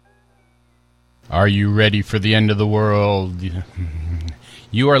Are you ready for the end of the world?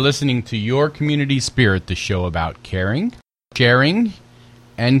 You are listening to Your Community Spirit, the show about caring, sharing,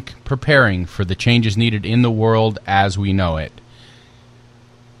 and preparing for the changes needed in the world as we know it.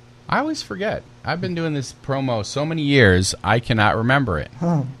 I always forget. I've been doing this promo so many years, I cannot remember it.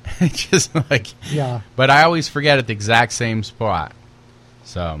 Huh. Just like, yeah. But I always forget at the exact same spot.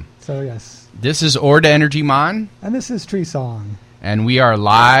 So yes. This is Orda Energy Mon. And this is Tree Song. And we are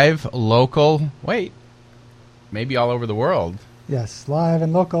live, local, maybe all over the world. Yes, live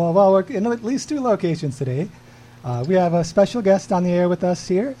and local. Well, we're in at least 2 locations today. We have a special guest on the air with us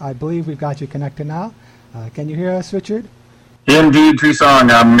here. I believe we've got you connected now. Can you hear us, Richard? Indeed, Tree Song.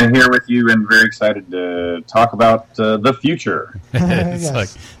 I'm here with you and very excited to talk about the future. It's yes. like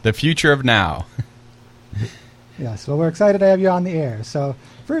the future of now. Yes, well, we're excited to have you on the air. So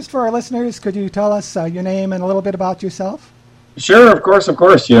first, for our listeners, could you tell us your name and a little bit about yourself? Sure, of course.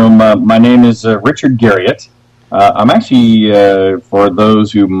 My name is Richard Garriott. I'm actually, for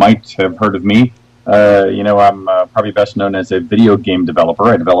those who might have heard of me, I'm probably best known as a video game developer.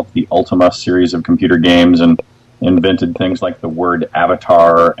 I developed the Ultima series of computer games and invented things like the word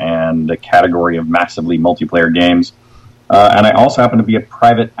avatar and the category of massively multiplayer games. And I also happen to be a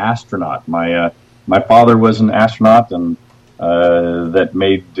private astronaut. My father was an astronaut, and that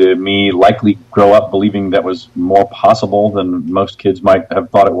made me likely grow up believing that was more possible than most kids might have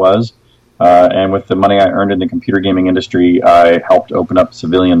thought it was. And with the money I earned in the computer gaming industry, I helped open up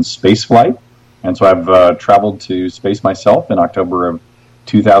civilian space flight. And so I've traveled to space myself in October of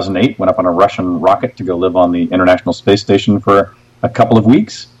 2008, went up on a Russian rocket to go live on the International Space Station for a couple of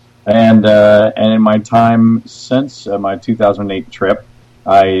weeks. And in my time since my 2008 trip,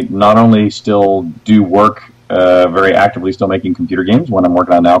 I not only still do work very actively, still making computer games, one I'm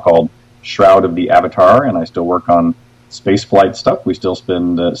working on now called Shroud of the Avatar, and I still work on space flight stuff. We still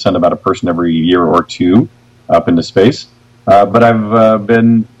send about a person every year or 2 up into space. But I've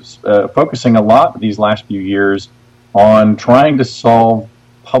been focusing a lot these last few years on trying to solve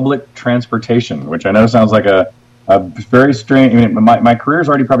public transportation, which I know sounds like a very strange. I mean, my career's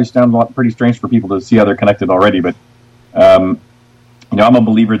already probably sounded pretty strange for people to see how they're connected already. But I'm a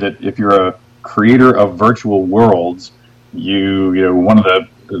believer that if you're a creator of virtual worlds, one of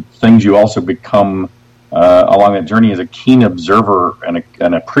the things you also become along that journey is a keen observer and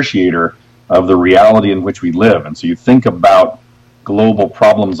an appreciator of the reality in which we live. And so you think about global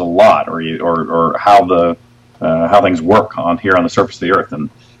problems a lot, or how things work on the surface of the earth.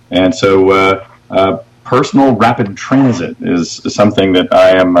 And so personal rapid transit is something that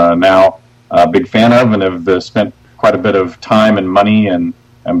I am now a big fan of, and have spent quite a bit of time and money and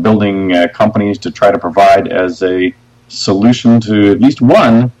building companies to try to provide as a solution to at least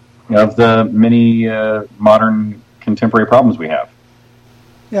one of the many modern contemporary problems we have.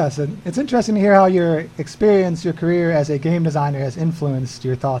 Yes, and it's interesting to hear how your experience, your career as a game designer has influenced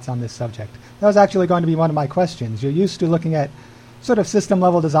your thoughts on this subject. That was actually going to be one of my questions. You're used to looking at sort of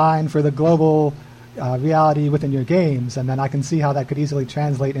system-level design for the global reality within your games, and then I can see how that could easily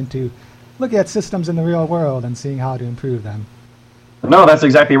translate into looking at systems in the real world and seeing how to improve them. No, that's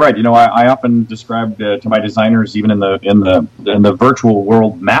exactly right. I often describe to my designers, even in the virtual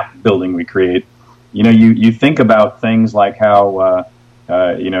world map building we create, you think about things like how,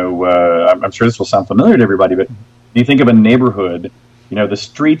 I'm sure this will sound familiar to everybody, but you think of a neighborhood, the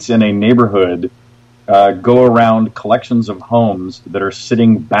streets in a neighborhood go around collections of homes that are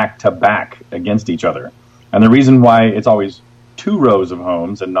sitting back to back against each other. And the reason why it's always 2 rows of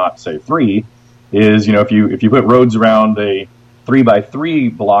homes and not, say, 3 is, if you put roads around a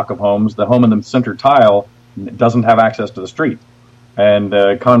 3x3 block of homes, the home in the center tile doesn't have access to the street.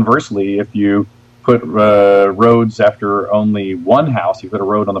 And conversely, if you put roads after only one house, you put a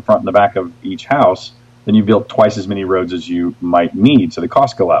road on the front and the back of each house, then you built twice as many roads as you might need, so the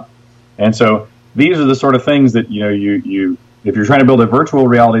costs go up. And so these are the sort of things that, you if you're trying to build a virtual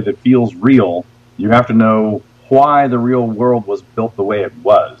reality that feels real, you have to know why the real world was built the way it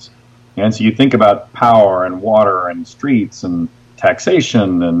was. And so you think about power and water and streets and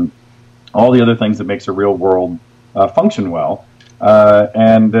taxation and all the other things that makes a real world function well. You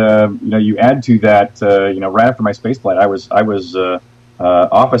add to that, right after my space flight, I was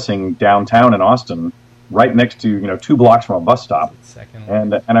officing downtown in Austin, right next to, 2 blocks from a bus stop.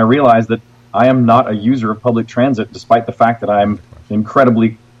 And I realized that I am not a user of public transit, despite the fact that I'm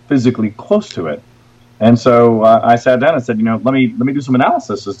incredibly physically close to it. And so I sat down and said, let me do some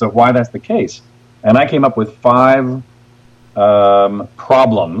analysis as to why that's the case. And I came up with 5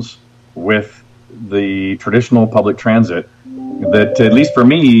 problems with the traditional public transit that, at least for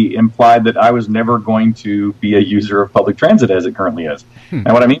me, implied that I was never going to be a user of public transit as it currently is. And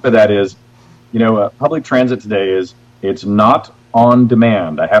what I mean by that is, public transit today it's not on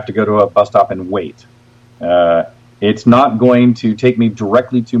demand. I have to go to a bus stop and wait. It's not going to take me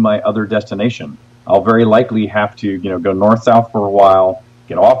directly to my other destination. I'll very likely have to, go north-south for a while,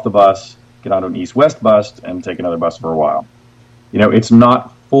 get off the bus, get onto an east-west bus, and take another bus for a while. It's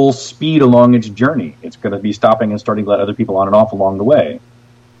not full speed along its journey. It's going to be stopping and starting to let other people on and off along the way.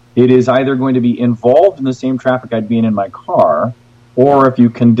 It is either going to be involved in the same traffic I'd be in my car, or if you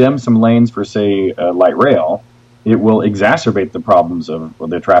condemn some lanes for, say, light rail, it will exacerbate the problems of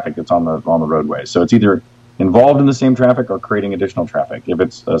the traffic that's on the roadway. So it's either involved in the same traffic or creating additional traffic if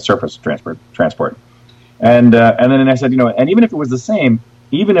it's surface transport. And then I said, and even if it was the same,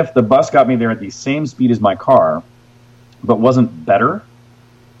 even if the bus got me there at the same speed as my car, but wasn't better,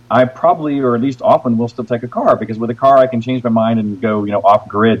 I probably, or at least often, will still take a car, because with a car I can change my mind and go, off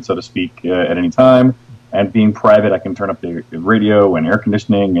grid, so to speak, at any time. And being private, I can turn up the radio and air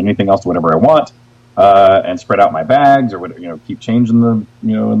conditioning and anything else, whatever I want, and spread out my bags, or keep change in the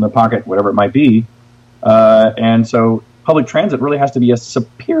in the pocket, whatever it might be. And so public transit really has to be a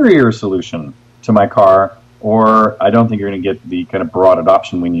superior solution to my car, or I don't think you're going to get the kind of broad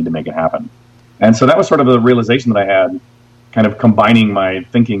adoption we need to make it happen. And so that was sort of the realization that I had, kind of combining my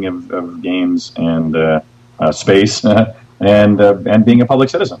thinking of games and space and being a public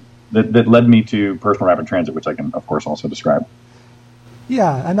citizen that led me to personal rapid transit, which I can, of course, also describe.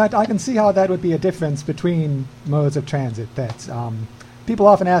 Yeah, and I can see how that would be a difference between modes of transit. That's people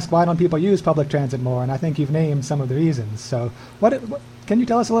often ask, why don't people use public transit more? And I think you've named some of the reasons. So what can you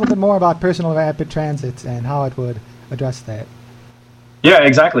tell us a little bit more about personal rapid transit and how it would address that? Yeah,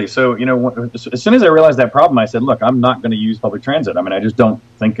 exactly. So, as soon as I realized that problem, I said, look, I'm not going to use public transit. I mean, I just don't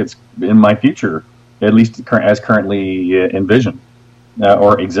think it's in my future, at least as currently envisioned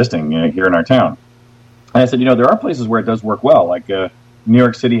or existing here in our town. And I said, there are places where it does work well, like New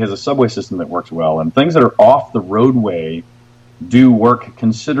York City has a subway system that works well, and things that are off the roadway do work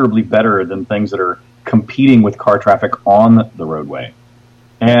considerably better than things that are competing with car traffic on the roadway.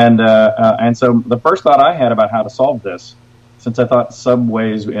 And so the first thought I had about how to solve this, since I thought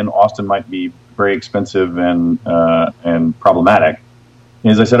subways in Austin might be very expensive and problematic,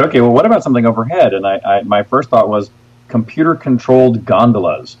 is I said, okay, well, what about something overhead? And my first thought was computer-controlled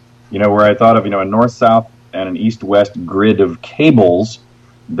gondolas, where I thought of, a north-south and an east-west grid of cables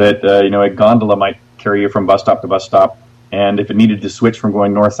that, a gondola might carry you from bus stop to bus stop. And if it needed to switch from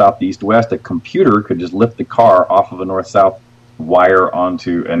going north-south to east-west, a computer could just lift the car off of a north-south wire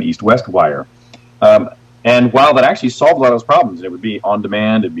onto an east-west wire. And while that actually solved a lot of those problems, it would be on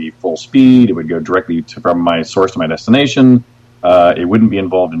demand, it'd be full speed, it would go directly from my source to my destination, it wouldn't be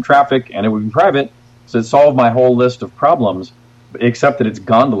involved in traffic, and it would be private. So it solved my whole list of problems, except that it's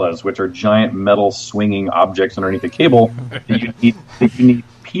gondolas, which are giant metal swinging objects underneath the cable. that you need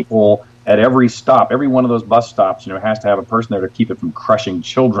people at every stop. Every one of those bus stops, has to have a person there to keep it from crushing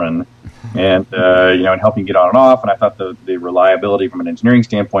children and and helping get on and off. And I thought the reliability from an engineering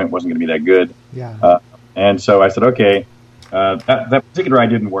standpoint wasn't going to be that good. Yeah. And so I said, okay, that particular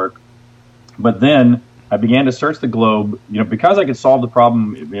idea didn't work. But then I began to search the globe, because I could solve the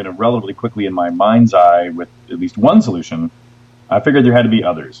problem, relatively quickly in my mind's eye with at least one solution. I figured there had to be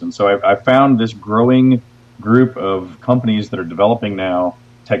others. And so I found this growing group of companies that are developing now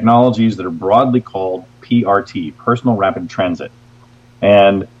technologies that are broadly called PRT, Personal Rapid Transit.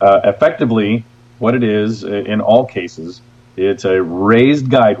 And effectively, what it is, in all cases, it's a raised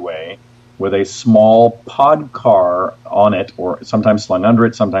guideway with a small pod car on it, or sometimes slung under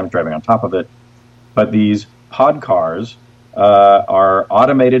it, sometimes driving on top of it. But these pod cars are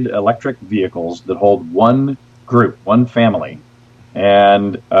automated electric vehicles that hold one group, one family.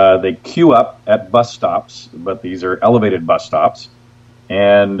 And they queue up at bus stops, but these are elevated bus stops.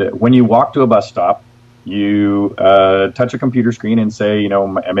 And when you walk to a bus stop, you touch a computer screen and say,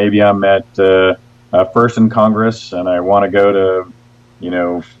 maybe I'm at First and Congress and I want to go to,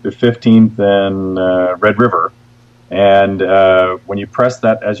 15th and Red River. And when you press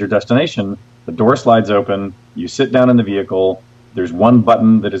that as your destination, the door slides open, you sit down in the vehicle, there's one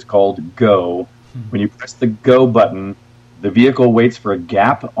button that is called Go. When you press the Go button, the vehicle waits for a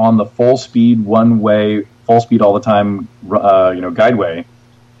gap on the full speed, one-way, full speed all the time, guideway,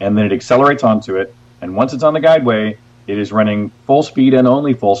 and then it accelerates onto it. And once it's on the guideway, it is running full speed and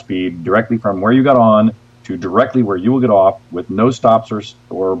only full speed directly from where you got on to directly where you will get off, with no stops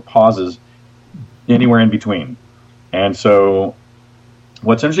or pauses anywhere in between. And so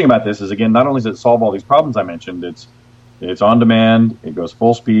what's interesting about this is, again, not only does it solve all these problems I mentioned, it's on demand, it goes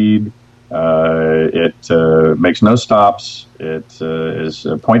full speed, it makes no stops, it is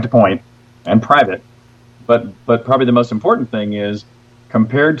point to point and private. But probably the most important thing is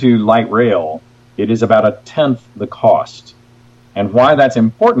compared to light rail, it is about a tenth the cost. And why that's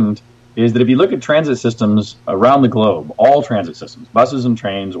important is that if you look at transit systems around the globe, all transit systems, buses and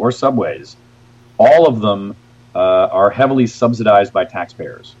trains or subways, all of them are heavily subsidized by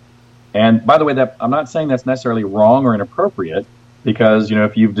taxpayers. And by the way, that I'm not saying that's necessarily wrong or inappropriate, because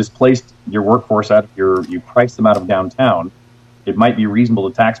if you've displaced your workforce you price them out of downtown, it might be reasonable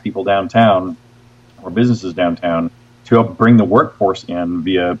to tax people downtown or businesses downtown to help bring the workforce in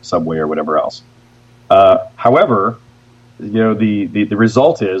via subway or whatever else. However, the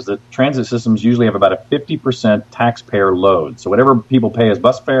result is that transit systems usually have about a 50% taxpayer load. So whatever people pay as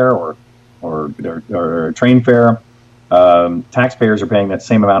bus fare or train fare, taxpayers are paying that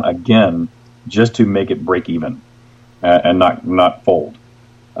same amount again just to make it break even and not fold.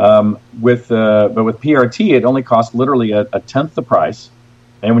 But with PRT, it only costs literally a tenth the price.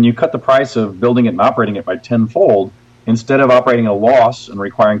 And when you cut the price of building it and operating it by tenfold, instead of operating a loss and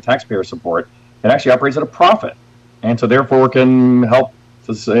requiring taxpayer support, it actually operates at a profit. And so therefore can help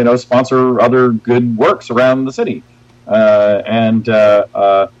to, sponsor other good works around the city. And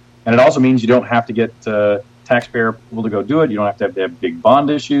it also means you don't have to get taxpayer approval to go do it. You don't have to have big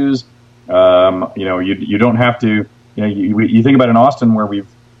bond issues. You don't have to. You think about in Austin where we've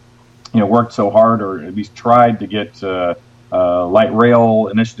worked so hard, or at least tried to get light rail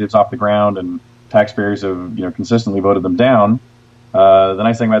initiatives off the ground, and taxpayers have consistently voted them down. The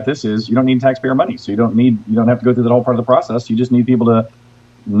nice thing about this is you don't need taxpayer money, so you don't have to go through that whole part of the process. You just need people to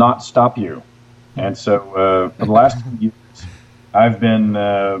not stop you. And so for the last 2 years, I've been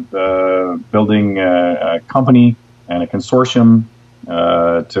building a company and a consortium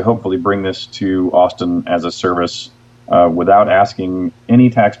to hopefully bring this to Austin as a service without asking any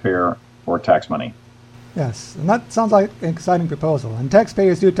taxpayer for tax money. Yes, and that sounds like an exciting proposal. And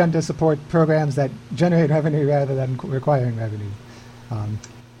taxpayers do tend to support programs that generate revenue rather than requiring revenue.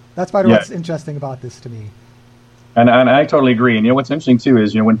 That's part of what's interesting about this to me. And I totally agree. And what's interesting too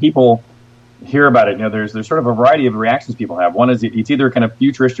is when people hear about it, there's sort of a variety of reactions people have. One is it's either kind of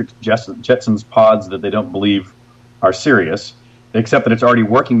futuristic Jetsons pods that they don't believe are serious, except that it's already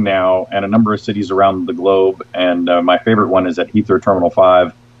working now in a number of cities around the globe. And my favorite one is at Heathrow Terminal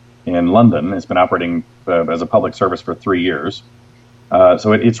 5 in London. It's been operating as a public service for 3 years.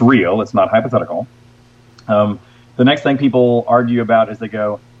 So it's real. It's not hypothetical. The next thing people argue about is they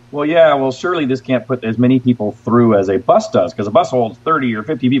go, surely this can't put as many people through as a bus does, because a bus holds 30 or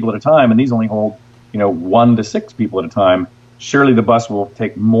 50 people at a time, and these only hold 1 to 6 people at a time. Surely the bus will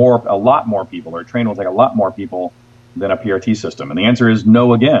take a lot more people, or a train will take a lot more people than a PRT system. And the answer is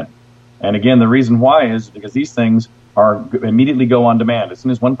no again. And again, the reason why is because these things immediately go on demand. As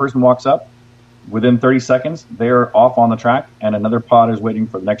soon as one person walks up, within 30 seconds, they're off on the track, and another pod is waiting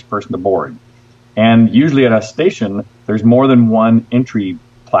for the next person to board. And usually at a station, there's more than one entry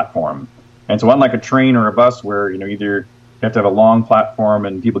platform. And so unlike a train or a bus where, either you have to have a long platform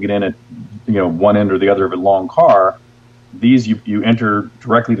and people get in at, one end or the other of a long car, these you enter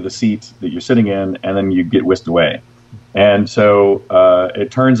directly to the seat that you're sitting in, and then you get whisked away. And so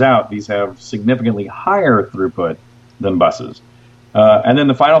it turns out these have significantly higher throughput than buses. And then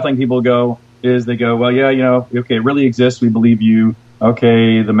the final thing people go is they go, okay, it really exists. We believe you.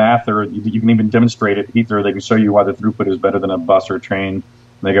 Okay, the math, or you can even demonstrate it. Heathrow, they can show you why the throughput is better than a bus or a train. And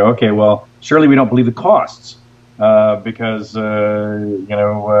they go, okay, well, surely we don't believe the costs because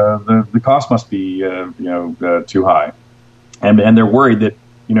the cost must be too high, and they're worried that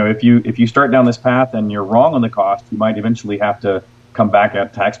if you start down this path and you're wrong on the cost, you might eventually have to come back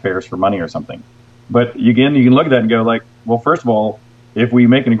at taxpayers for money or something. But again, you can look at that and go well, first of all, if we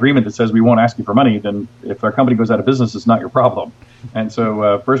make an agreement that says we won't ask you for money, then if our company goes out of business, it's not your problem. And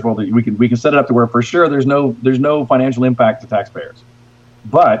so, first of all, we can set it up to where for sure there's no financial impact to taxpayers.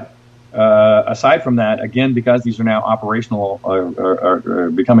 But aside from that, again, because these are now operational or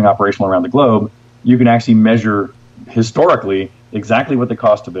becoming operational around the globe, you can actually measure historically exactly what they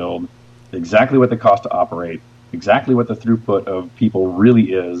cost to build, exactly what they cost to operate, exactly what the throughput of people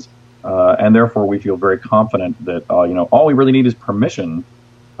really is. And therefore, we feel very confident that all we really need is permission,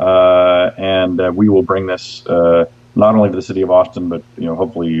 and we will bring this not only to the city of Austin, but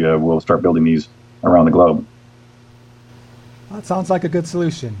hopefully we'll start building these around the globe. That sounds like a good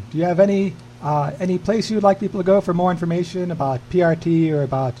solution. Do you have any place you'd like people to go for more information about PRT or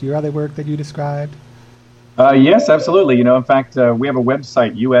about your other work that you described? Yes, absolutely. In fact, we have a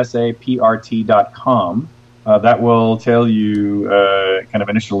website, usaprt.com. That will tell you kind of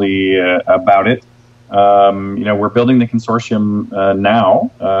initially about it. We're building the consortium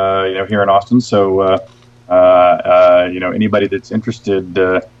now, here in Austin. So, anybody that's interested,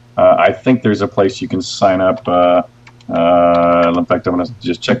 I think there's a place you can sign up In fact, I'm going to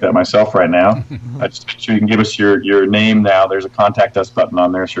just check that myself right now. Just make sure you can give us your name now. There's a contact us button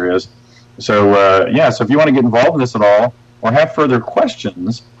on there, sure is. So, so if you want to get involved in this at all or have further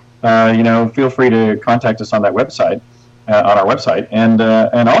questions, feel free to contact us on that website, on our website. And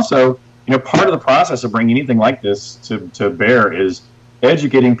also, part of the process of bringing anything like this to bear is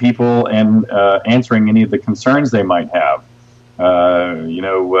educating people and answering any of the concerns they might have.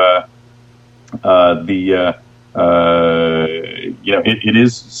 It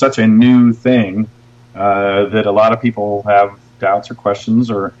is such a new thing that a lot of people have doubts or questions,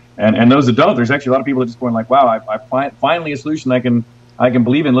 and those that don't, there's actually a lot of people that are just going like, wow, I finally a solution I can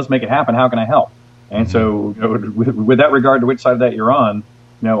believe in. Let's make it happen. How can I help? And so, with that regard to which side of that you're on,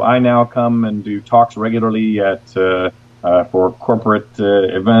 I now come and do talks regularly at for corporate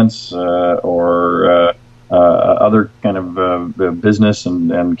events or other kind of business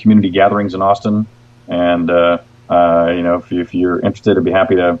and community gatherings in Austin. And if you're interested, I'd be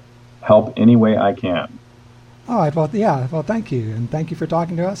happy to help any way I can. All right. Well, thank you, and thank you for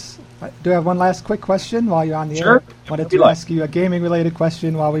talking to us. I do have one last quick question while you're on the air. I wanted to ask you a gaming-related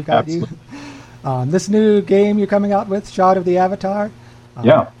question while we've got you. This new game you're coming out with, Shard of the Avatar.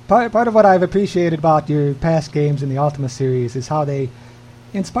 Part of what I've appreciated about your past games in the Ultima series is how they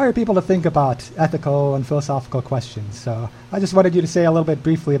inspire people to think about ethical and philosophical questions. So I just wanted you to say a little bit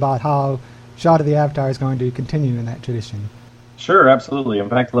briefly about how Shard of the Avatar is going to continue in that tradition. Sure, absolutely. In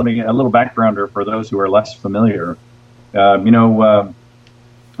fact, let me get a little backgrounder for those who are less familiar. And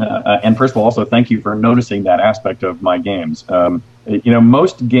first of all, also thank you for noticing that aspect of my games.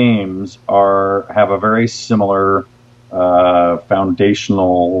 Most games have a very similar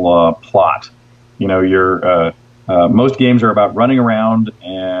foundational plot. Most games are about running around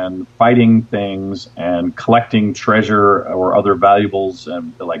and fighting things and collecting treasure or other valuables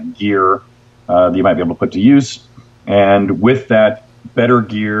like gear that you might be able to put to use. And with that better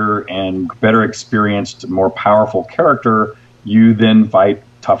gear and better experienced, more powerful character, you then fight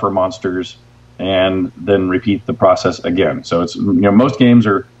tougher monsters and then repeat the process again. So it's most games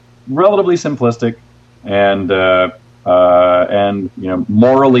are relatively simplistic and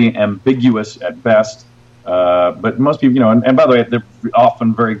morally ambiguous at best. But most people, and by the way, they're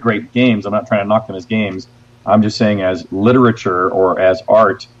often very great games. I'm not trying to knock them as games. I'm just saying as literature or as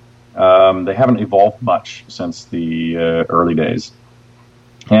art, they haven't evolved much since the early days.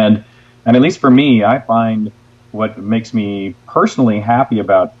 And at least for me, I find what makes me personally happy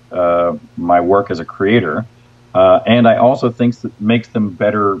about my work as a creator, and I also think that makes them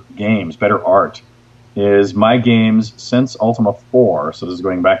better games, better art, is my games since Ultima 4, so this is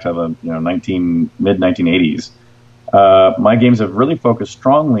going back to the mid-1980s, my games have really focused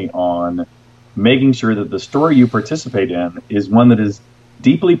strongly on making sure that the story you participate in is one that is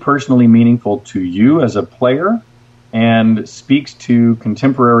deeply personally meaningful to you as a player and speaks to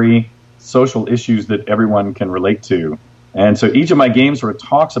contemporary social issues that everyone can relate to. And so each of my games sort of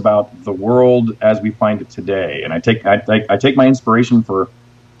talks about the world as we find it today. And I take my inspiration for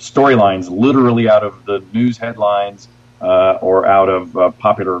storylines literally out of the news headlines or out of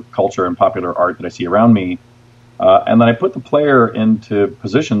popular culture and popular art that I see around me. And then I put the player into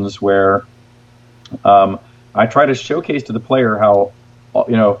positions where I try to showcase to the player how,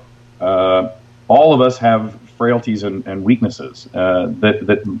 all of us have frailties and weaknesses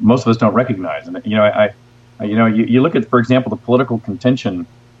that most of us don't recognize. And, you look at, for example, the political contention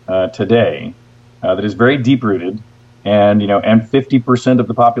today that is very deep-rooted, and 50% of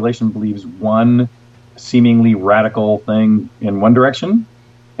the population believes one seemingly radical thing in one direction,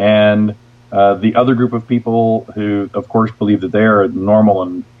 and the other group of people who, of course, believe that they are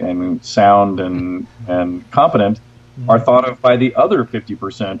normal and sound and competent are thought of by the other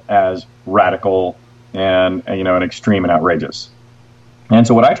 50% as radical and extreme and outrageous. And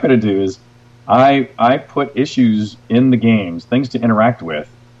so what I try to do is I put issues in the games, things to interact with,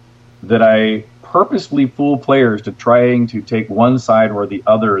 that I purposefully fool players to trying to take one side or the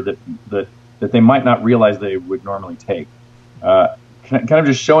other that they might not realize they would normally take. Kind of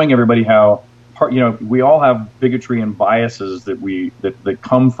just showing everybody how we all have bigotry and biases that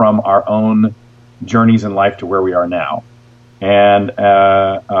come from our own journeys in life to where we are now, and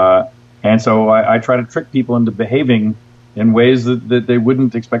so I try to trick people into behaving in ways that they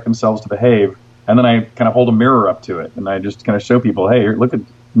wouldn't expect themselves to behave, and then I kind of hold a mirror up to it, and I just kind of show people, hey,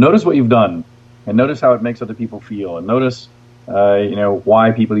 notice what you've done, and notice how it makes other people feel, and notice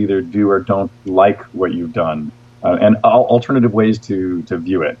why people either do or don't like what you've done, and alternative ways to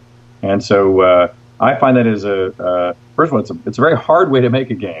view it. And so I find that as first of all, it's a very hard way to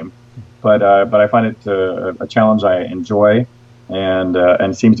make a game, but I find it a challenge I enjoy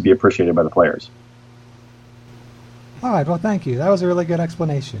and seems to be appreciated by the players. All right, well, thank you. That was a really good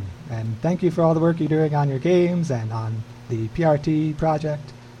explanation. And thank you for all the work you're doing on your games and on the PRT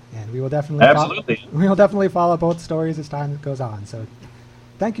project. And we will definitely we will definitely follow both stories as time goes on. So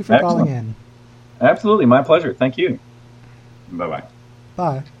thank you for calling in. Absolutely. My pleasure. Thank you. Bye-bye.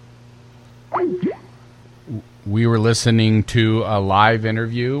 Bye. We were listening to a live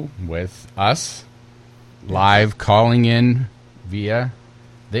interview with us, live calling in via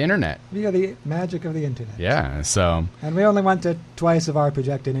the internet. Via the magic of the internet. Yeah, so... And we only went to twice of our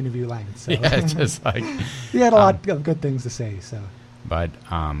projected interview length. So. Yeah, it's just like... We had a lot of good things to say, so... But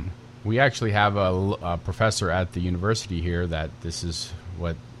we actually have a professor at the university here that this is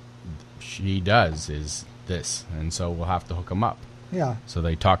what she does, is this. And so we'll have to hook them up. Yeah. So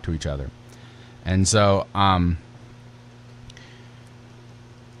they talk to each other. And so I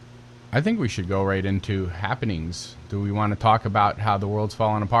think we should go right into happenings. Do we want to talk about how the world's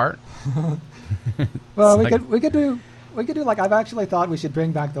falling apart? Well, we could do like, I've actually thought we should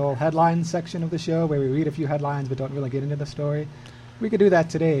bring back the whole headlines section of the show where we read a few headlines but don't really get into the story. We could do that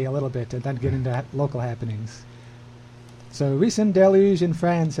today a little bit and then get into local happenings. So, recent deluge in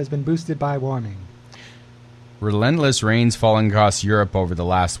France has been boosted by warming. Relentless rains falling across Europe over the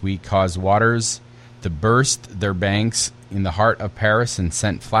last week caused waters to burst their banks in the heart of Paris and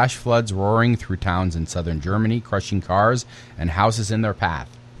sent flash floods roaring through towns in southern Germany, crushing cars and houses in their path.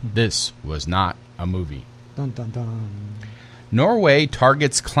 This was not a movie. Dun, dun, dun. Norway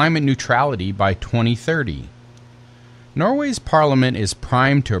targets climate neutrality by 2030. Norway's parliament is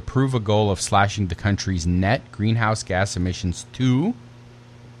primed to approve a goal of slashing the country's net greenhouse gas emissions to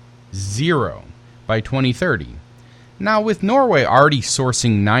 0 by 2030. Now, with Norway already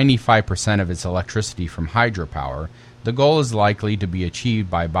sourcing 95% of its electricity from hydropower, the goal is likely to be achieved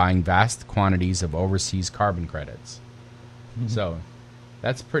by buying vast quantities of overseas carbon credits. Mm-hmm. So,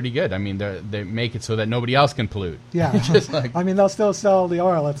 that's pretty good. I mean, they make it so that nobody else can pollute. Yeah. Just like, I mean, they'll still sell the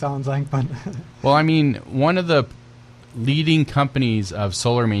oil, it sounds like. But well, I mean, one of the leading companies of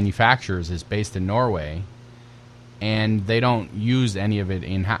solar manufacturers is based in Norway, and they don't use any of it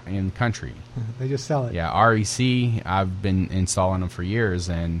in country. They just sell it. Yeah, REC, I've been installing them for years,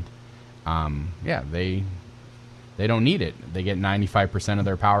 and they don't need it. They get 95% of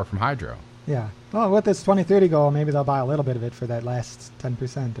their power from hydro. Yeah. Well, with this 2030 goal, maybe they'll buy a little bit of it for that last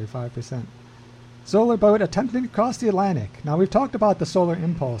 10% or 5%. Solar boat attempting to cross the Atlantic. Now, we've talked about the Solar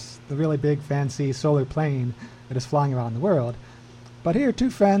Impulse, the really big, fancy solar plane that is flying around the world. But here, two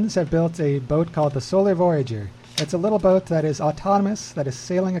friends have built a boat called the Solar Voyager. It's a little boat that is autonomous, that is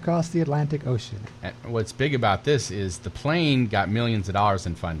sailing across the Atlantic Ocean. And what's big about this is the plane got millions of dollars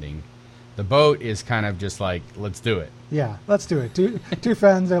in funding. The boat is kind of just like, let's do it. Yeah, let's do it. Two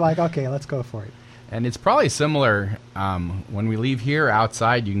friends are like, okay, let's go for it. And it's probably similar. When we leave here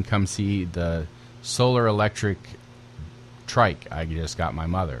outside, you can come see the solar electric trike I just got my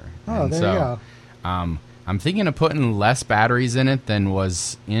mother. Oh, and there you go. I'm thinking of putting less batteries in it than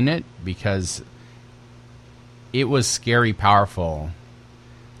was in it because it was scary powerful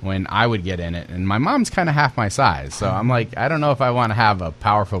when I would get in it. And my mom's kind of half my size. So I'm like, I don't know if I want to have a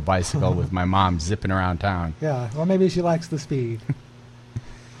powerful bicycle with my mom zipping around town. Yeah, well, maybe she likes the speed.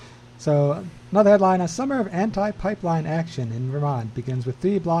 So another headline, a summer of anti-pipeline action in Vermont begins with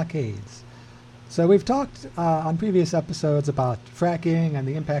 3 blockades. So we've talked on previous episodes about fracking and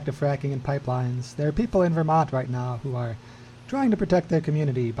the impact of fracking in pipelines. There are people in Vermont right now who are trying to protect their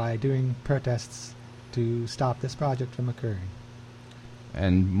community by doing protests to stop this project from occurring.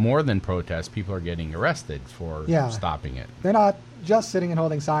 And more than protests, people are getting arrested for stopping it. They're not just sitting and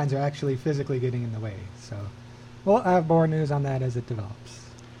holding signs, they're actually physically getting in the way. So we'll have more news on that as it develops.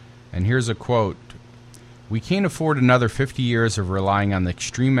 And here's a quote. We can't afford another 50 years of relying on the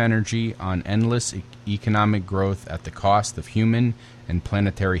extreme energy on endless economic growth at the cost of human and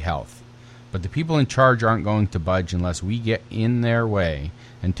planetary health. But the people in charge aren't going to budge unless we get in their way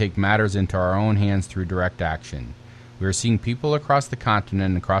and take matters into our own hands through direct action. We are seeing people across the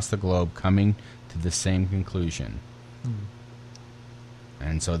continent and across the globe coming to the same conclusion.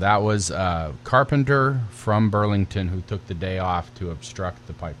 And so that was a carpenter from Burlington who took the day off to obstruct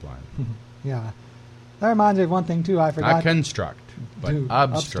the pipeline. Yeah. That reminds me of one thing, too. I forgot. Not construct, but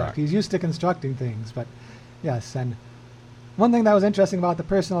obstruct. He's used to constructing things, but yes. And one thing that was interesting about the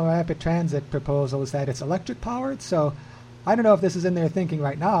personal rapid transit proposal is that it's electric powered. So I don't know if this is in their thinking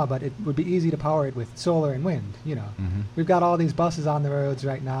right now, but it would be easy to power it with solar and wind. You know, We've got all these buses on the roads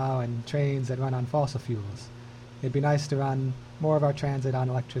right now and trains that run on fossil fuels. It'd be nice to run more of our transit on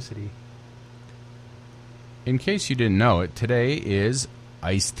electricity. In case you didn't know it, today is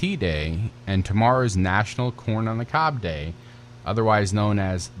Iced Tea Day, and tomorrow is National Corn on the Cob Day, otherwise known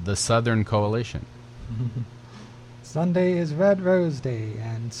as the Southern Coalition. Sunday is Red Rose Day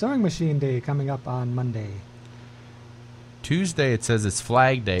and Sewing Machine Day coming up on Monday. Tuesday it says it's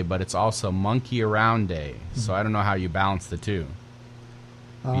Flag Day, but it's also Monkey Around Day. So I don't know how you balance the two.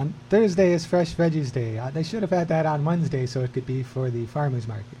 On Thursday is Fresh Veggies Day. They should have had that on Wednesday so it could be for the farmers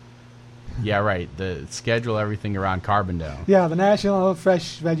market. Yeah, right. The schedule everything around Carbondale. Yeah, the National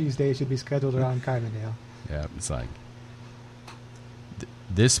Fresh Veggies Day should be scheduled around Carbondale. Yeah, it's like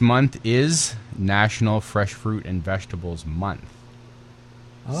this month is National Fresh Fruit and Vegetables Month.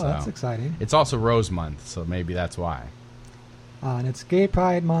 Oh, So, that's exciting. It's also Rose Month, so maybe that's why. And it's Gay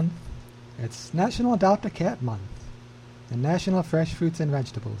Pride Month. It's National Adopt a Cat Month. And National Fresh Fruits and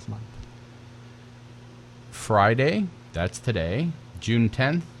Vegetables Month. Friday, that's today. June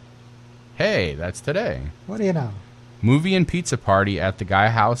 10th. Hey, that's today. What do you know? Movie and pizza party at the Guy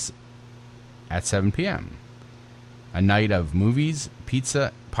House at 7 p.m. A night of movies,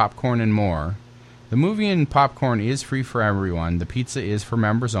 pizza, popcorn, and more. The movie and popcorn is free for everyone. The pizza is for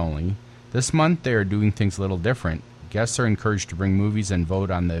members only. This month they are doing things a little different. Guests are encouraged to bring movies and vote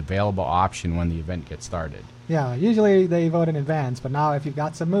on the available option when the event gets started. Yeah, usually they vote in advance, but now if you've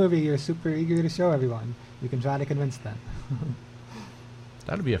got some movie you're super eager to show everyone, you can try to convince them.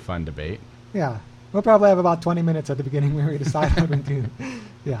 That'll be a fun debate. Yeah, we'll probably have about 20 minutes at the beginning where we decide what we're doing.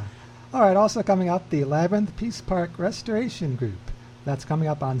 Yeah. All right, also coming up, the Labyrinth Peace Park Restoration Group. That's coming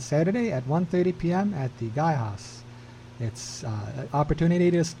up on Saturday at 1:30 p.m. at the Guy House. It's an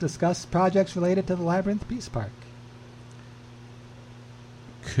opportunity to discuss projects related to the Labyrinth Peace Park.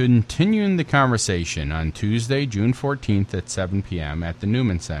 Continuing the conversation on Tuesday, June 14th at 7 p.m. at the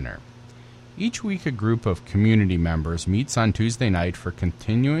Newman Center. Each week a group of community members meets on Tuesday night for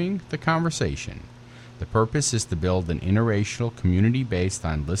continuing the conversation. The purpose is to build an interracial community based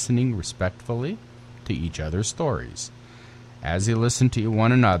on listening respectfully to each other's stories. As they listen to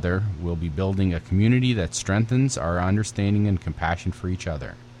one another, we'll be building a community that strengthens our understanding and compassion for each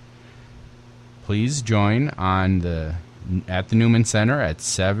other. Please join at the Newman Center at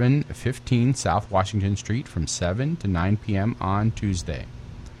 715 South Washington Street from 7 to 9 p.m. on Tuesday.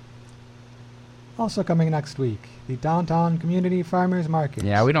 Also coming next week, the Downtown Community Farmers Market.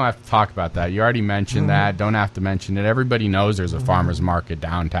 Yeah, we don't have to talk about that. You already mentioned that. Don't have to mention it. Everybody knows there's a farmers market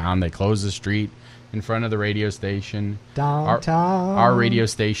downtown. They close the street in front of the radio station. Downtown. Our radio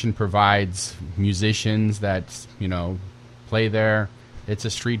station provides musicians that, play there. It's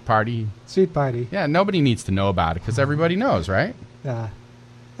a street party. Street party. Yeah, nobody needs to know about it because everybody knows, right? Yeah.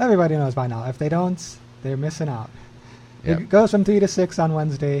 Everybody knows by now. If they don't, they're missing out. Yep. It goes from 3 to 6 on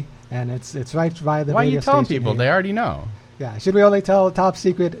Wednesday, and it's right by the Why are radio you telling station people? here. They already know. Yeah. Should we only tell top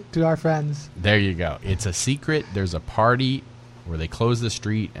secret to our friends? There you go. It's a secret. There's a party where they close the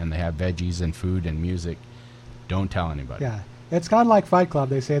street and they have veggies and food and music. Don't tell anybody. Yeah. It's kind of like Fight Club.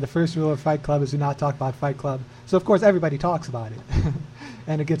 They say the first rule of Fight Club is do not talk about Fight Club. So, of course, everybody talks about it.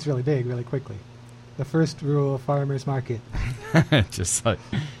 And it gets really big really quickly. The first rule of Farmers Market. Just like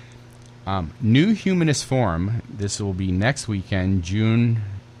New Humanist Forum. This will be next weekend, June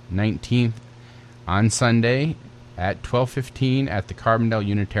 19th, on Sunday at 12:15 at the Carbondale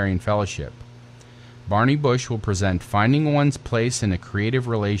Unitarian Fellowship. Barney Bush will present Finding One's Place in a Creative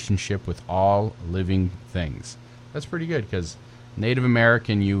Relationship with All Living Things. That's pretty good because Native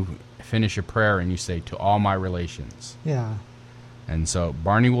American, you finish a prayer and you say, to all my relations. Yeah. And so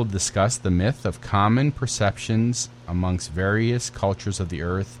Barney will discuss the myth of common perceptions amongst various cultures of the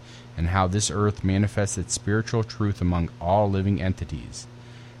earth and how this earth manifests its spiritual truth among all living entities.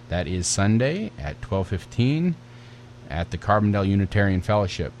 That is Sunday at 12:15 at the Carbondale Unitarian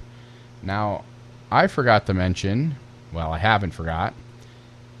Fellowship. Now, I forgot to mention, well, I haven't forgot,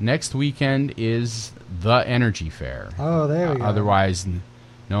 next weekend is the Energy Fair. Oh, there we go. Otherwise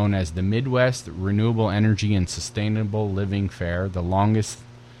known as the Midwest Renewable Energy and Sustainable Living Fair, the longest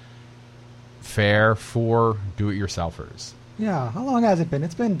fair for do-it-yourselfers. Yeah. How long has it been?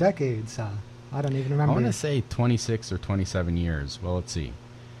 It's been decades. I don't even remember. I want to say 26 or 27 years. Well, let's see.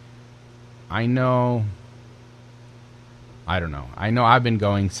 I don't know. I know I've been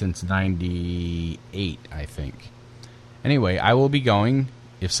going since 98, I think. Anyway, I will be going.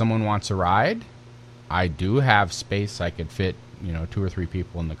 If someone wants a ride, I do have space. I could fit, 2 or 3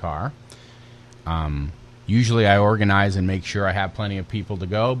 people in the car. Usually I organize and make sure I have plenty of people to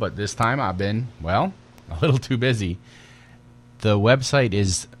go, but this time I've been, a little too busy. The website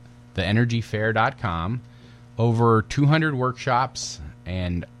is theenergyfair.com. Over 200 workshops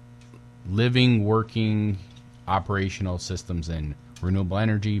and living, working, operational systems in renewable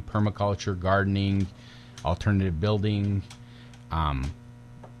energy, permaculture, gardening, alternative building.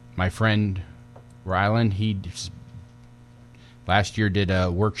 My friend Ryland, he last year did a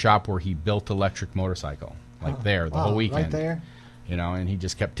workshop where he built an electric motorcycle. the whole weekend. Right there. You know, and he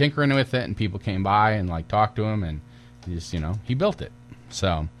just kept tinkering with it, and people came by and like talked to him, and he just, he built it.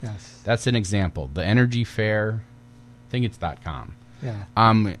 So that's an example. The Energy Fair, I think it's .com. Yeah.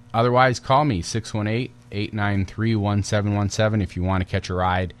 Otherwise, call me 618-893-1717 if you want to catch a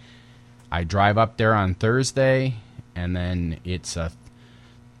ride. I drive up there on Thursday, and then it's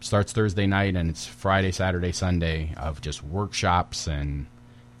starts Thursday night, and it's Friday, Saturday, Sunday of just workshops and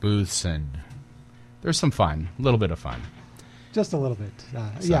booths, and there's some fun, a little bit of fun. Just a little bit.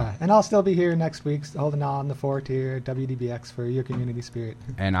 Yeah, and I'll still be here next week holding on the fort here at WDBX for your community spirit.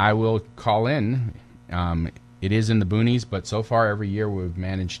 And I will call in. It is in the boonies, but so far every year we've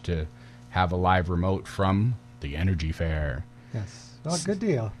managed to have a live remote from the Energy Fair. Yes. Well, good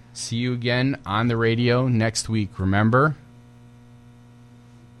deal. See you again on the radio next week. Remember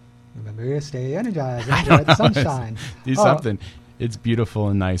to stay energized. Enjoy the sunshine. Do something. It's beautiful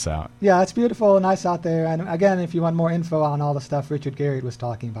and nice out. Yeah, it's beautiful and nice out there. And again, if you want more info on all the stuff Richard Garriott was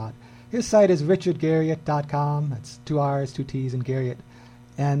talking about, his site is richardgarriott.com. That's 2 R's, 2 T's, and Garriott.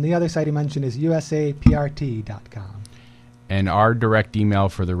 And the other site he mentioned is usaprt.com. And our direct email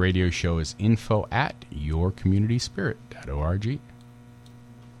for the radio show is info@yourcommunityspirit.org.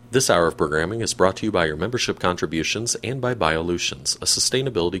 This hour of programming is brought to you by your membership contributions and by Biolutions, a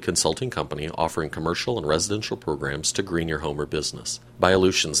sustainability consulting company offering commercial and residential programs to green your home or business.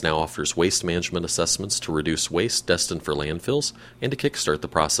 Biolutions now offers waste management assessments to reduce waste destined for landfills and to kickstart the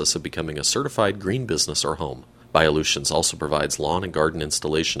process of becoming a certified green business or home. Biolutions also provides lawn and garden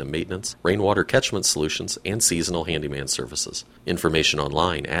installation and maintenance, rainwater catchment solutions, and seasonal handyman services. Information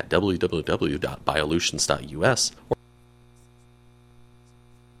online at www.biolutions.us or